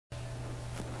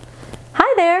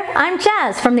I'm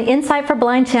Jaz from the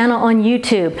Insight4Blind channel on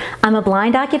YouTube. I'm a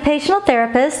blind occupational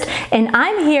therapist, and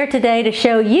I'm here today to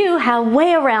show you how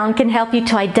WayAround can help you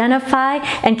to identify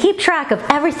and keep track of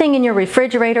everything in your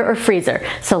refrigerator or freezer.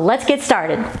 So let's get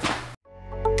started.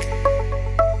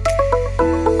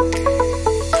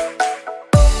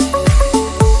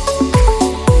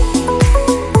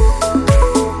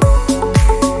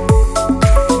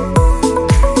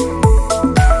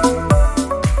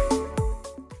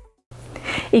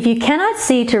 If you cannot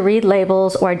see to read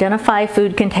labels or identify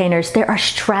food containers, there are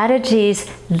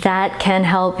strategies that can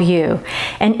help you.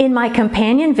 And in my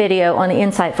companion video on the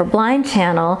Insight4Blind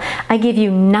channel, I give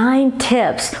you 9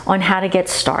 tips on how to get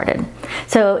started.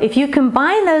 So if you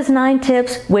combine those 9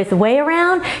 tips with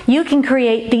WayAround, you can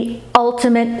create the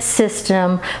ultimate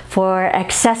system for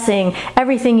accessing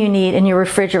everything you need in your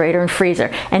refrigerator and freezer.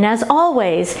 And as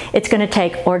always, it's going to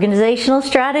take organizational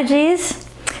strategies,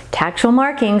 tactual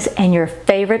markings, and your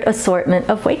favorite assortment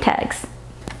of WayTags.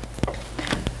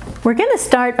 We're going to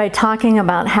start by talking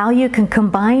about how you can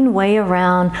combine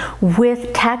WayAround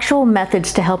with tactual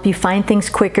methods to help you find things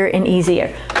quicker and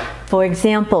easier. For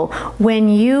example, when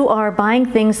you are buying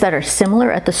things that are similar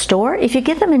at the store, if you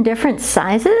get them in different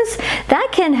sizes, that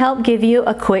can help give you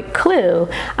a quick clue.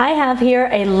 I have here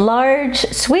a large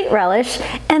sweet relish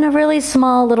and a really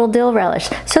small little dill relish.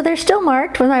 So they're still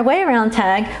marked with my WayAround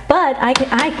tag, but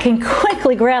I can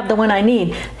quickly grab the one I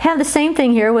need. Have the same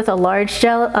thing here with a large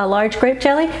grape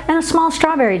jelly and a small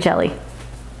strawberry jelly.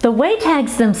 The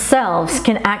WayTags themselves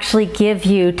can actually give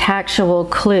you tactual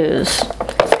clues.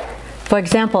 For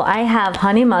example, I have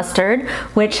honey mustard,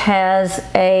 which has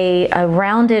a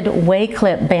rounded way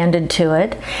clip banded to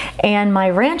it, and my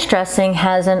ranch dressing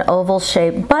has an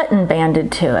oval-shaped button banded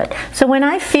to it. So when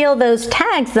I feel those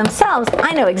tags themselves,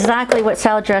 I know exactly what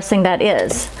salad dressing that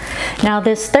is. Now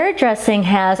this third dressing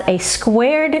has a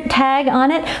squared tag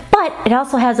on it, but it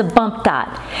also has a bump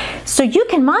dot. So you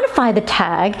can modify the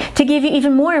tag to give you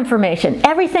even more information.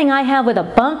 Everything I have with a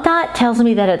bump dot tells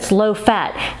me that it's low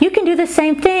fat. You can do the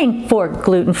same thing for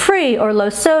gluten-free or low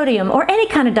sodium or any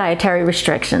kind of dietary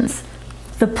restrictions.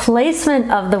 The placement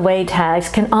of the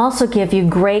WayTags can also give you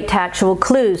great tactual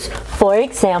clues. For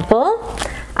example,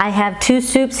 I have 2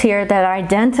 soups here that are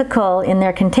identical in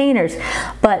their containers,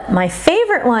 but my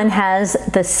favorite one has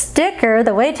the sticker,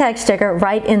 the WayTag sticker,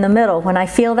 right in the middle. When I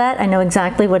feel that, I know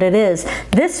exactly what it is.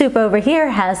 This soup over here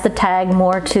has the tag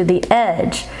more to the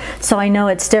edge, so I know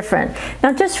it's different.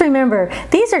 Now just remember,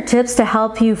 these are tips to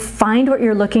help you find what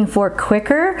you're looking for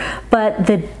quicker, but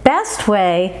the best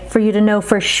way for you to know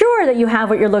for sure that you have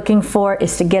what you're looking for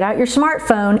is to get out your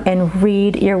smartphone and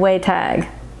read your WayTag.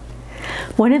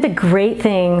 One of the great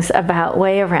things about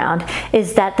WayAround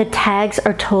is that the tags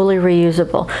are totally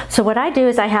reusable. So what I do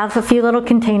is I have a few little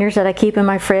containers that I keep in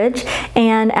my fridge,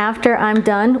 and after I'm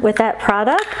done with that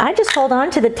product, I just hold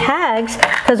on to the tags,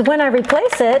 because when I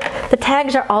replace it, the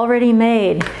tags are already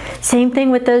made. Same thing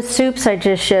with those soups I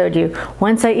just showed you.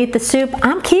 Once I eat the soup,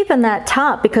 I'm keeping that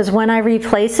top, because when I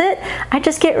replace it, I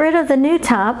just get rid of the new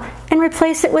top and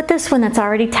replace it with this one that's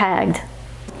already tagged.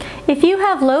 If you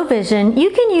have low vision,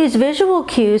 you can use visual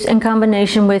cues in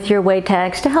combination with your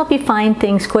WayTags to help you find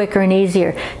things quicker and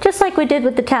easier, just like we did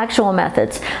with the tactual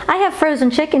methods. I have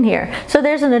frozen chicken here, so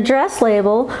there's an address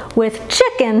label with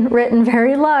chicken written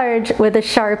very large with a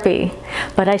Sharpie.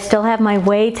 But I still have my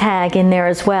WayTag in there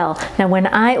as well. Now when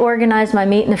I organize my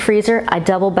meat in the freezer, I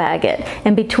double bag it.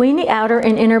 And between the outer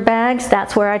and inner bags,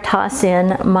 that's where I toss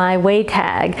in my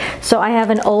WayTag. So I have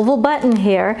an oval button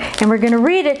here, and we're going to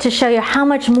read it to show you how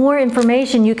much more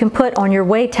information you can put on your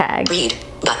WayTag. Read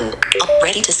button.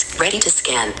 Ready to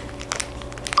scan.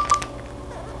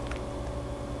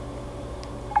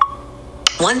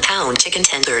 1 pound chicken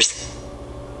tenders.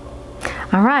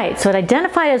 All right, so it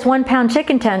identified as 1 pound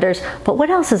chicken tenders, but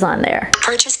what else is on there?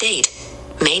 Purchase date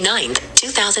May 9th,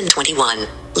 2021.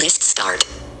 List start.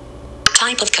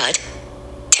 Type of cut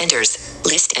tenders.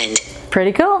 List end.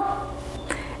 Pretty cool.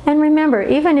 And remember,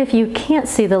 even if you can't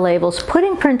see the labels,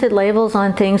 putting printed labels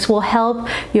on things will help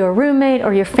your roommate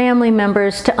or your family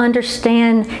members to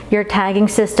understand your tagging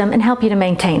system and help you to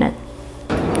maintain it.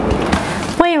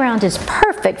 WayAround is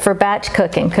perfect for batch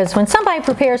cooking, because when somebody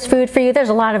prepares food for you, there's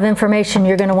a lot of information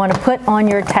you're going to want to put on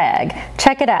your tag.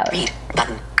 Check it out. Read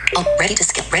button. Ready to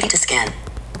scan.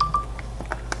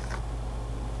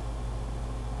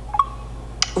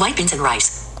 White beans and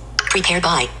rice. Prepared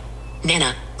by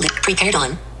Nana. Prepared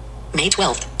on May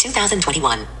 12th,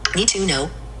 2021. Need to know.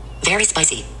 Very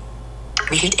spicy.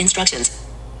 Reheat instructions.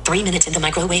 3 minutes in the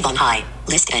microwave on high.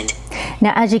 List end.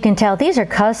 Now, as you can tell, these are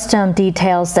custom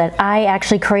details that I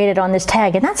actually created on this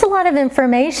tag, and that's a lot of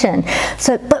information.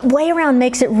 But WayAround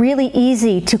makes it really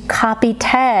easy to copy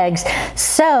tags.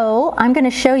 So I'm going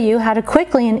to show you how to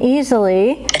quickly and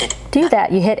easily do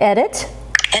that. You hit Edit.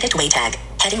 Edit WayTag,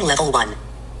 heading level 1.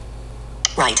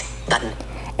 Right button.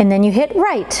 And then you hit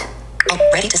Right. Oh,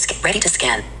 ready to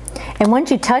scan. And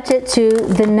once you touch it to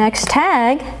the next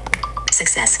tag,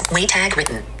 Success. WayTag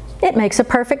written. It makes a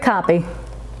perfect copy.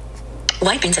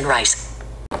 White beans and rice.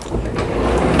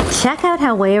 Check out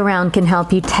how WayAround can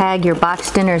help you tag your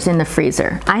box dinners in the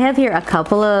freezer. I have here a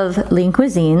couple of lean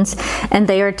cuisines, and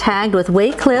they are tagged with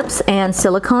weight clips and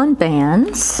silicone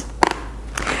bands.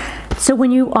 So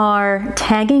when you are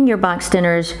tagging your box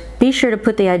dinners, be sure to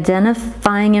put the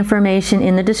identifying information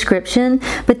in the description,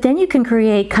 but then you can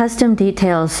create custom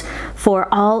details for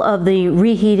all of the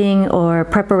reheating or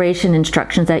preparation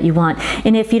instructions that you want.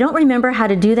 And if you don't remember how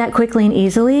to do that quickly and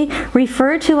easily,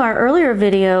 refer to our earlier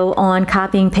video on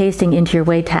copying pasting into your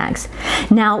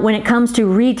WayTags. Now, when it comes to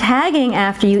re-tagging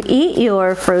after you eat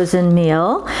your frozen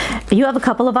meal, you have a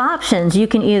couple of options. You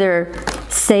can either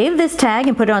save this tag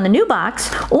and put it on the new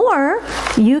box, or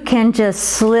you can just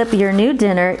slip your new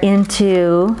dinner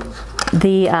into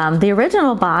the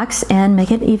original box and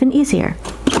make it even easier.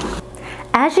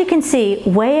 As you can see,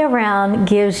 WayAround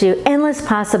gives you endless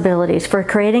possibilities for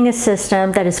creating a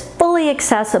system that is fully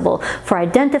accessible for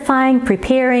identifying,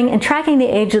 preparing, and tracking the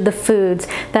age of the foods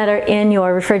that are in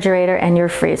your refrigerator and your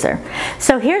freezer.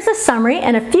 So here's a summary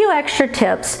and a few extra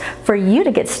tips for you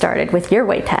to get started with your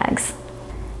WayTags.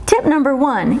 Tip number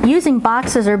 1, using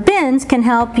boxes or bins can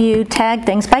help you tag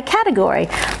things by category,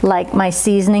 like my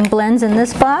seasoning blends in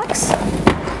this box.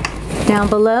 Down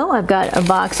below, I've got a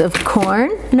box of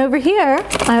corn, and over here,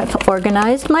 I've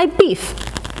organized my beef.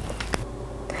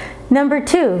 Number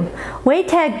 2,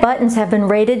 WayTag buttons have been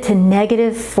rated to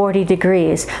 -40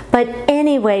 degrees, but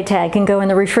any WayTag can go in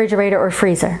the refrigerator or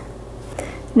freezer.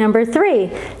 Number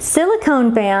 3,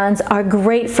 silicone bands are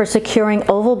great for securing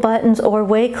oval buttons or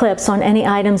way clips on any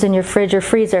items in your fridge or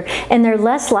freezer, and they're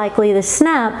less likely to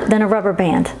snap than a rubber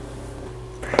band.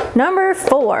 Number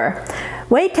 4,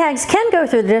 WayTags can go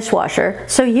through the dishwasher,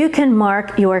 so you can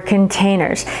mark your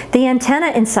containers. The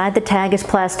antenna inside the tag is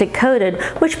plastic coated,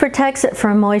 which protects it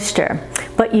from moisture.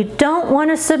 But you don't want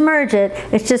to submerge it,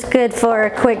 it's just good for a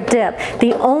quick dip.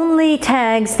 The only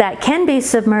tags that can be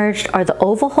submerged are the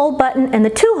oval hole button and the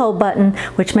 2-hole button,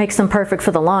 which makes them perfect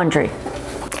for the laundry.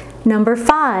 Number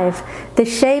 5, the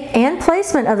shape and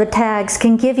placement of the tags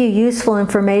can give you useful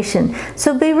information,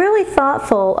 so be really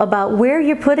thoughtful about where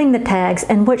you're putting the tags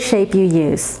and what shape you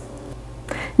use.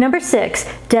 Number 6,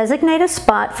 designate a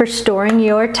spot for storing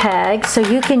your tags so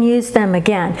you can use them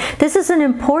again. This is an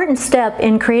important step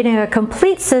in creating a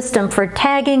complete system for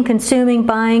tagging, consuming,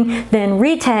 buying, then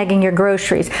re-tagging your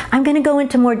groceries. I'm going to go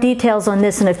into more details on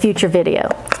this in a future video.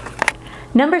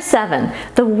 Number 7,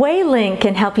 the Way link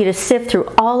can help you to sift through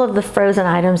all of the frozen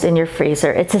items in your freezer.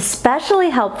 It's especially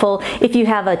helpful if you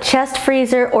have a chest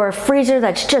freezer or a freezer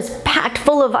that's just packed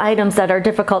full of items that are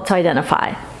difficult to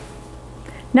identify.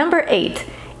 Number 8,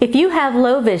 if you have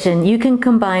low vision, you can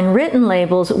combine written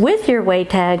labels with your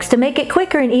WayTags to make it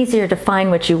quicker and easier to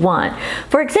find what you want.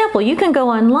 For example, you can go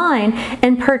online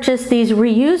and purchase these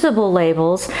reusable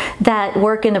labels that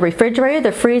work in the refrigerator,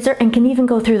 the freezer, and can even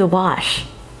go through the wash.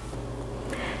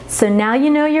 So now you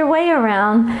know your way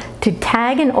around to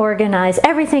tag and organize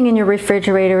everything in your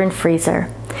refrigerator and freezer.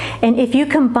 And if you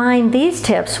combine these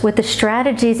tips with the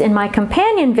strategies in my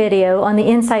companion video on the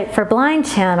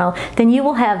Insight4Blind channel, then you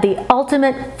will have the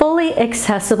ultimate fully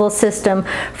accessible system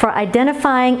for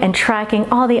identifying and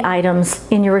tracking all the items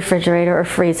in your refrigerator or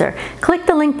freezer. Click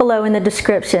the link below in the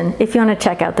description if you want to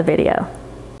check out the video.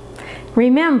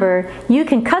 Remember, you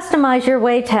can customize your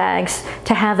WayTags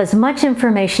to have as much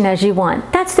information as you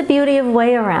want. That's the beauty of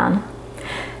WayAround.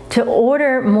 To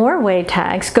order more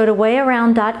WayTags, go to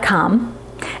WayAround.com.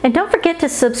 And don't forget to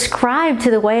subscribe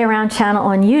to the WayAround channel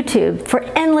on YouTube for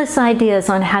endless ideas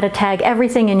on how to tag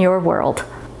everything in your world.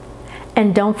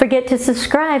 And don't forget to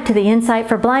subscribe to the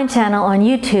Insight4Blind channel on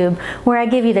YouTube, where I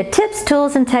give you the tips,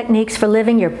 tools, and techniques for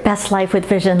living your best life with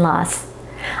vision loss.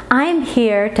 I'm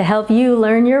here to help you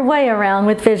learn your way around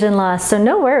with vision loss, so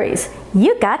no worries.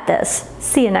 You got this.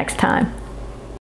 See you next time.